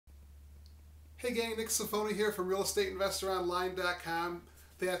Hey gang, Nick Safoni here from RealEstateInvestorOnline.com.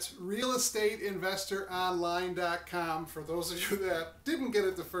 That's RealEstateInvestorOnline.com for those of you that didn't get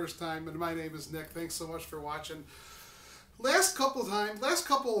it the first time. And my name is Nick. Thanks so much for watching. Last couple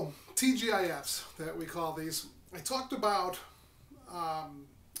TGIFs that we call these, I talked about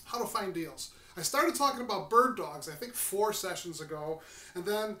how to find deals. I started talking about bird dogs, I think 4 sessions ago, and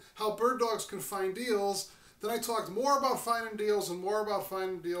then how bird dogs can find deals. Then I talked more about finding deals and more about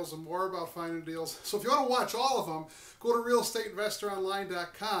finding deals and more about finding deals. So if you want to watch all of them, go to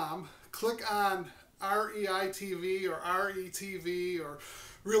RealEstateInvestorOnline.com, click on REITV or RETV or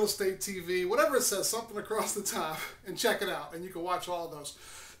Real Estate TV, whatever it says, something across the top, and check it out. And you can watch all of those.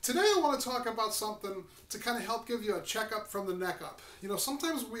 Today I want to talk about something to kind of help give you a checkup from the neck up. You know,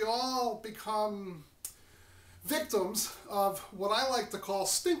 sometimes we all become victims of what I like to call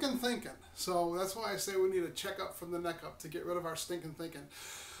stinking thinking. So that's why I say we need a checkup from the neck up to get rid of our stinking thinking.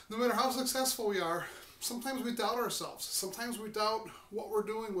 No matter how successful we are, sometimes we doubt ourselves. Sometimes we doubt what we're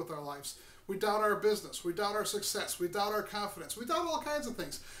doing with our lives. We doubt our business. We doubt our success. We doubt our confidence. We doubt all kinds of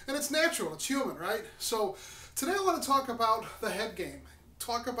things. And it's natural. It's human, right? So today I want to talk about the head game.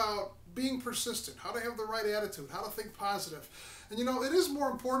 Talk about being persistent, how to have the right attitude, how to think positive. And you know, it is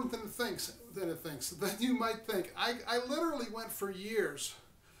more important than you might think. I literally went for years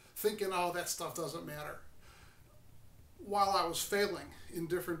thinking, oh, that stuff doesn't matter, while I was failing in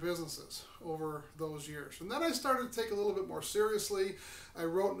different businesses over those years. And then I started to take a little bit more seriously. I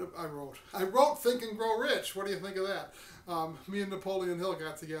wrote Think and Grow Rich. What do you think of that? Me and Napoleon Hill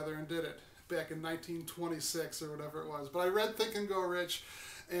got together and did it back in 1926 or whatever it was. But I read Think and Grow Rich,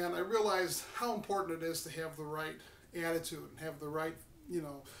 and I realized how important it is to have the right attitude and have the right, you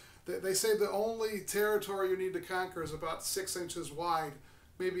know, they say the only territory you need to conquer is about 6 inches wide,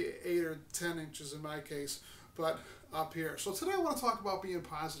 maybe 8 or 10 inches in my case, but up here. So today I want to talk about being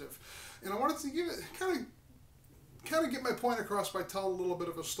positive, and I wanted to give it kind of get my point across by telling a little bit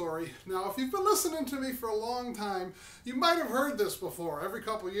of a story. Now, if you've been listening to me for a long time, you might have heard this before. Every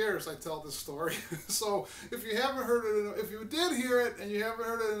couple of years I tell this story. So if you haven't heard it, if you did hear it and you haven't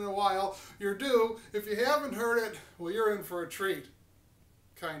heard it in a while, you're due. If you haven't heard it, well, you're in for a treat,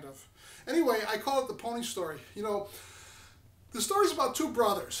 kind of. Anyway, I call it the pony story. You know, the story's about 2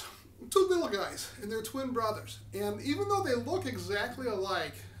 brothers, 2 little guys, and they're twin brothers. And even though they look exactly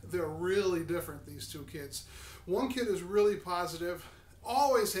alike, they're really different, these 2 kids. One kid is really positive,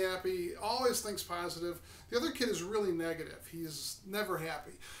 always happy, always thinks positive. The other kid is really negative. He's never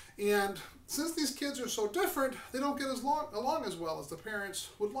happy. And since these kids are so different, they don't get along as well as the parents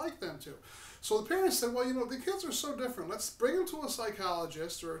would like them to. So the parents said, well, you know, the kids are so different. Let's bring them to a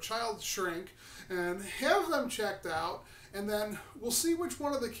psychologist or a child shrink and have them checked out, and then we'll see which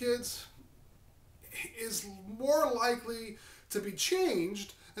one of the kids is more likely to be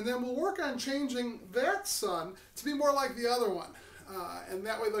changed, and then we'll work on changing that son to be more like the other one. And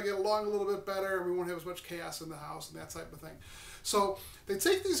that way they'll get along a little bit better, and we won't have as much chaos in the house and that type of thing. So they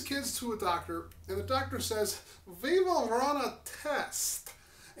take these kids to a doctor, and the doctor says, we will run a test.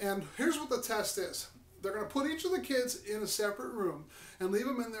 And here's what the test is. They're going to put each of the kids in a separate room and leave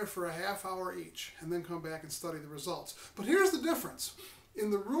them in there for a half hour each, and then come back and study the results. But here's the difference.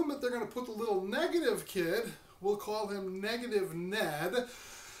 In the room that they're going to put the little negative kid, we'll call him Negative Ned,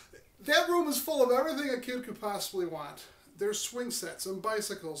 that room is full of everything a kid could possibly want. There's swing sets and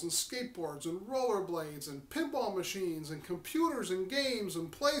bicycles and skateboards and rollerblades and pinball machines and computers and games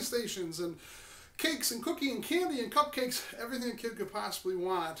and PlayStations and cakes and cookie and candy and cupcakes. Everything a kid could possibly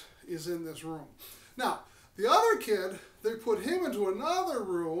want is in this room. Now, the other kid, they put him into another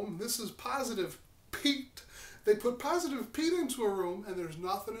room. This is Positive Pete. They put Positive Pete into a room, and there's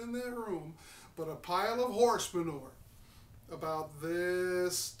nothing in that room but a pile of horse manure about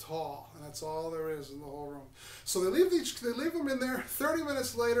this tall, and that's all there is in the whole room. So they leave them in there. 30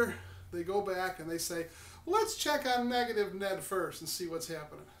 minutes later, they go back and they say, well, let's check on Negative Ned first and see what's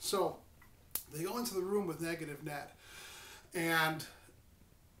happening. So they go into the room with Negative Ned, and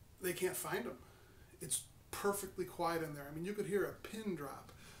they can't find him. It's perfectly quiet in there. I mean, you could hear a pin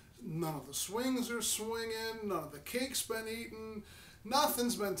drop. None of the swings are swinging. None of the cake's been eaten.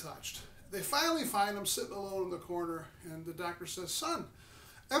 Nothing's been touched. They finally find him sitting alone in the corner, and the doctor says, son,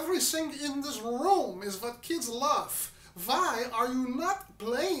 everything in this room is what kids love. Why are you not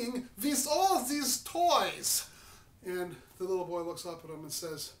playing with all these toys? And the little boy looks up at him and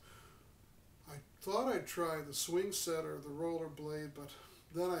says, I thought I'd try the swing set or the roller blade, but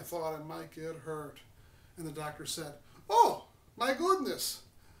then I thought I might get hurt. And the doctor said, oh, my goodness.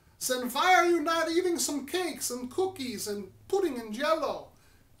 Then why are you not eating some cakes and cookies and pudding and jello?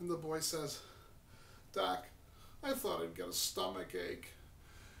 And the boy says, Doc, I thought I'd get a stomach ache.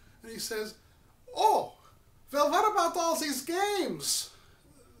 And he says, Oh, well, what about all these games?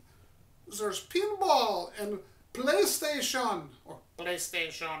 There's pinball and PlayStation,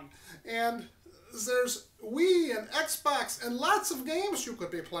 and there's Wii and Xbox and lots of games you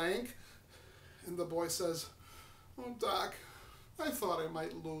could be playing. And the boy says, oh, Doc, I thought I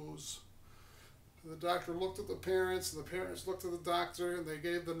might lose. The doctor looked at the parents, and the parents looked at the doctor, and they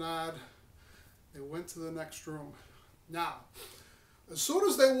gave the nod. They went to the next room. Now, as soon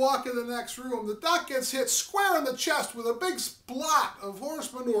as they walk in the next room, the doc gets hit square in the chest with a big splot of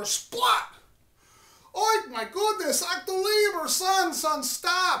horse manure. Splot! Oh my goodness, Octolieber, son,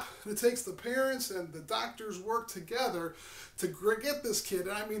 stop! And it takes the parents and the doctors work together to get this kid.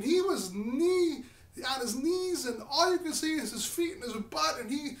 And I mean, he was on his knees, and all you can see is his feet and his butt, and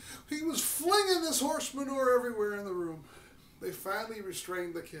he was flinging this horse manure everywhere in the room. They finally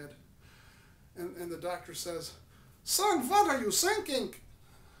restrained the kid. And the doctor says, son, what are you thinking?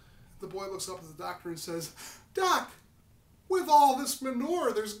 The boy looks up at the doctor and says, Doc, with all this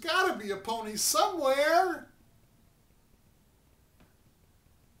manure, there's got to be a pony somewhere.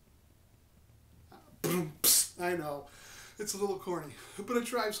 I know, it's a little corny, but it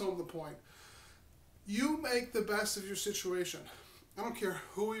drives home the point. You make the best of your situation. I don't care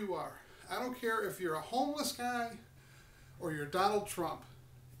who you are. I don't care if you're a homeless guy or you're Donald Trump.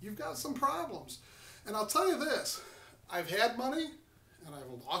 You've got some problems. And I'll tell you this, I've had money and I've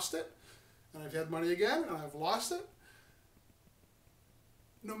lost it, and I've had money again and I've lost it.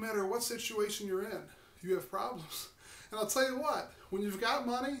 No matter what situation you're in, you have problems. And I'll tell you what, when you've got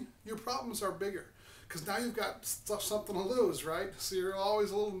money, your problems are bigger. Because now you've got something to lose, right? So you're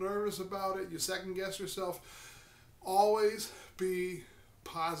always a little nervous about it. You second guess yourself. Always be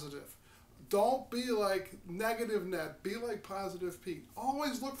positive. Don't be like negative Ned. Be like positive Pete.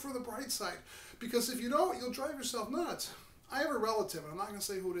 Always look for the bright side. Because if you don't, you'll drive yourself nuts. I have a relative, and I'm not going to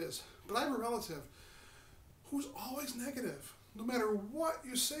say who it is, but I have a relative who's always negative. No matter what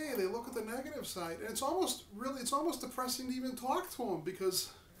you say, they look at the negative side. And it's almost depressing to even talk to them, because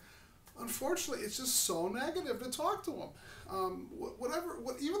unfortunately, it's just so negative to talk to them.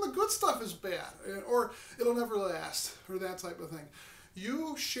 Even the good stuff is bad, or it'll never last, or that type of thing.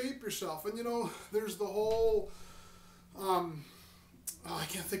 You shape yourself, and you know, there's the whole, I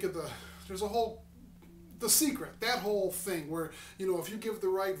can't think of The Secret, that whole thing where, you know, if you give the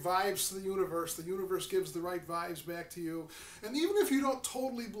right vibes to the universe gives the right vibes back to you. And even if you don't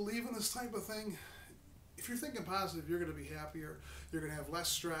totally believe in this type of thing, if you're thinking positive, you're going to be happier, you're going to have less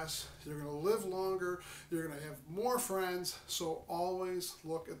stress, you're going to live longer, you're going to have more friends. So always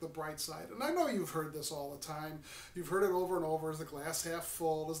look at the bright side. And I know you've heard this all the time. You've heard it over and over. Is the glass half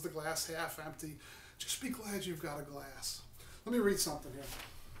full? Is the glass half empty? Just be glad you've got a glass. Let me read something here.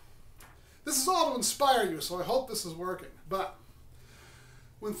 This is all to inspire you, so I hope this is working. But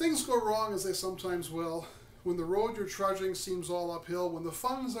when things go wrong, as they sometimes will, when the road you're trudging seems all uphill, when the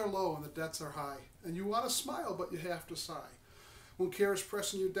funds are low and the debts are high, and you want to smile, but you have to sigh. When care is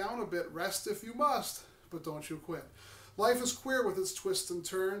pressing you down a bit, rest if you must, but don't you quit. Life is queer with its twists and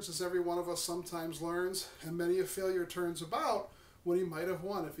turns, as every one of us sometimes learns, and many a failure turns about when he might have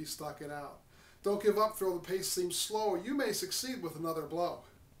won if he stuck it out. Don't give up, though the pace seems slow, you may succeed with another blow.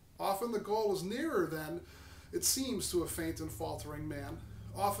 Often the goal is nearer than it seems to a faint and faltering man.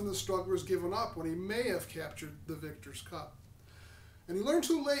 Often the struggler is given up when he may have captured the victor's cup. And he learned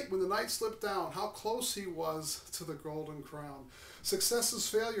too late when the night slipped down how close he was to the golden crown. Success's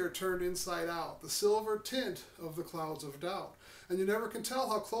failure turned inside out, the silver tint of the clouds of doubt. And you never can tell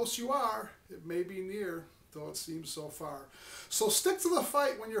how close you are. It may be near, though it seems so far. So stick to the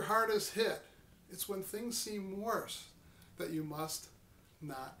fight when your heart is hit. It's when things seem worse that you must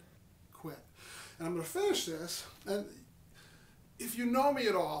not quit. And I'm going to finish this, and if you know me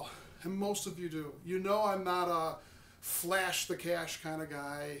at all, and most of you do, you know I'm not a flash the cash kind of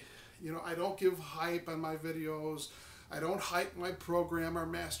guy. You know, I don't give hype on my videos. I don't hype my program or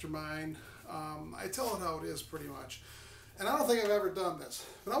mastermind. I tell it how it is pretty much. And I don't think I've ever done this.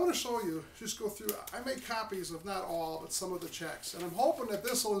 But I want to show you, just go through, I make copies of not all, but some of the checks. And I'm hoping that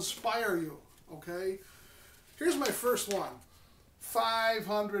this will inspire you, okay? Here's my first one.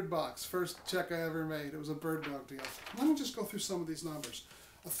 $500. First check I ever made. It was a bird dog deal. Let me just go through some of these numbers.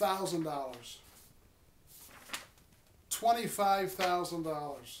 $1,000.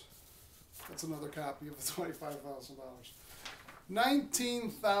 $25,000. That's another copy of the $25,000.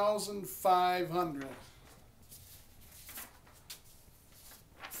 $19,500.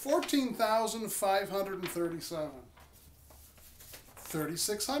 $14,537.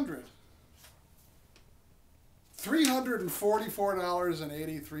 $3,600.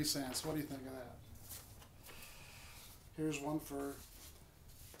 $344.83. What do you think of that? Here's one for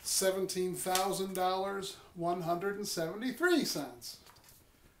 $17,000, 173 cents.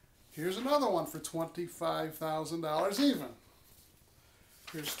 Here's another one for $25,000 even.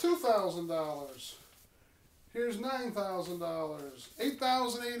 Here's $2,000. Here's $9,000,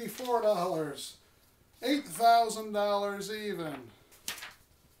 $8,084, $8,000 even.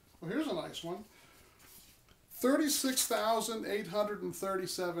 Well, here's a nice one.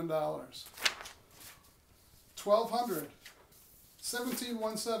 $36,837. $1,200.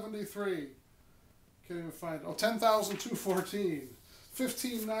 $17,173. Can't even find it. Oh, $10,214.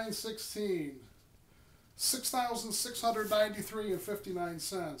 $15,916.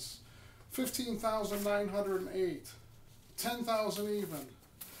 $6,693.59. $15,908. $10,000 even.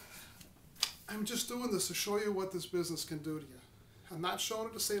 I'm just doing this to show you what this business can do to you. I'm not showing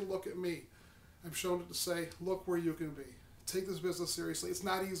it to say, look at me. I'm showing it to say, look where you can be. Take this business seriously. It's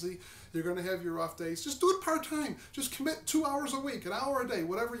not easy. You're going to have your rough days. Just do it part-time. Just commit 2 hours a week, an hour a day,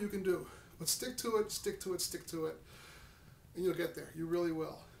 whatever you can do. But stick to it, stick to it, stick to it. And you'll get there. You really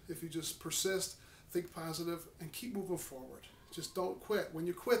will. If you just persist, think positive, and keep moving forward. Just don't quit. When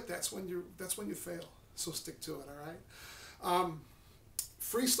you quit, that's when you fail. So stick to it, all right?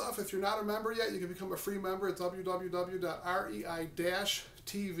 Free stuff. If you're not a member yet, you can become a free member at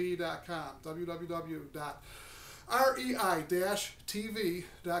www.rei-tv.com.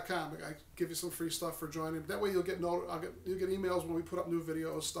 www.rei-tv.com. I give you some free stuff for joining. That way you'll get you'll get emails when we put up new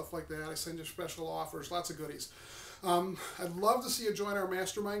videos, stuff like that. I send you special offers, lots of goodies. I'd love to see you join our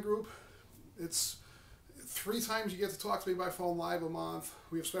mastermind group. It's 3 times you get to talk to me by phone live a month.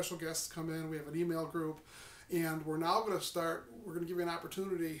 We have special guests come in. We have an email group. And we're now going to start, we're going to give you an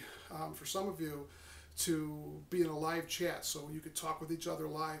opportunity for some of you to be in a live chat. So you could talk with each other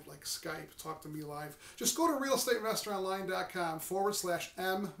live, like Skype, talk to me live. Just go to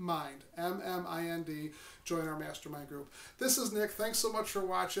realestateinvestoronline.com/mmind, M-M-I-N-D, join our mastermind group. This is Nick. Thanks so much for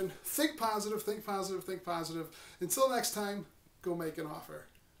watching. Think positive, think positive, think positive. Until next time, go make an offer.